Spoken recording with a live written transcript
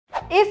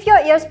If your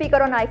ear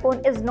speaker on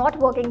iPhone is not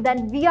working,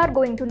 then we are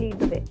going to lead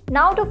the way.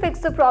 Now to fix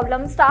the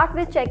problem, start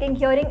with checking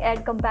hearing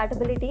aid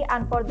compatibility,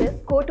 and for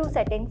this go to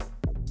Settings,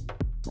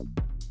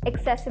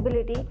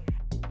 Accessibility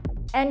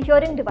and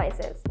Hearing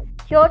Devices.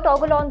 Here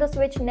toggle on the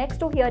switch next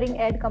to hearing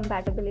aid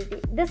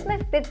compatibility. This may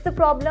fix the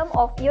problem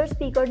of ear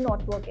speaker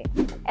not working.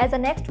 As a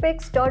next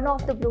fix, turn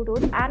off the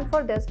Bluetooth, and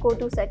for this go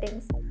to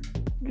Settings,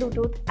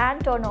 Bluetooth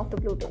and turn off the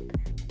Bluetooth.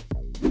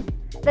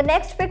 The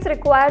next fix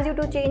requires you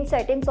to change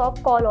settings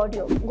of call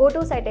audio. Go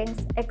to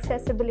Settings,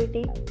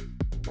 Accessibility,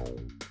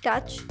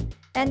 Touch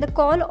and the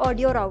call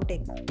audio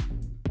routing.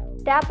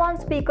 Tap on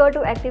speaker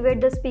to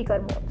activate the speaker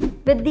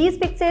mode. With these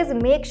fixes,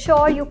 make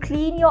sure you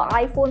clean your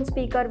iPhone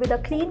speaker with a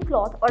clean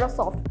cloth or a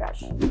soft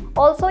brush.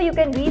 Also, you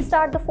can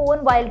restart the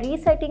phone while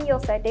resetting your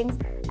settings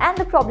and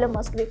the problem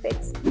must be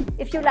fixed.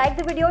 If you like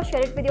the video,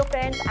 share it with your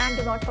friends and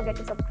do not forget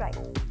to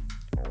subscribe.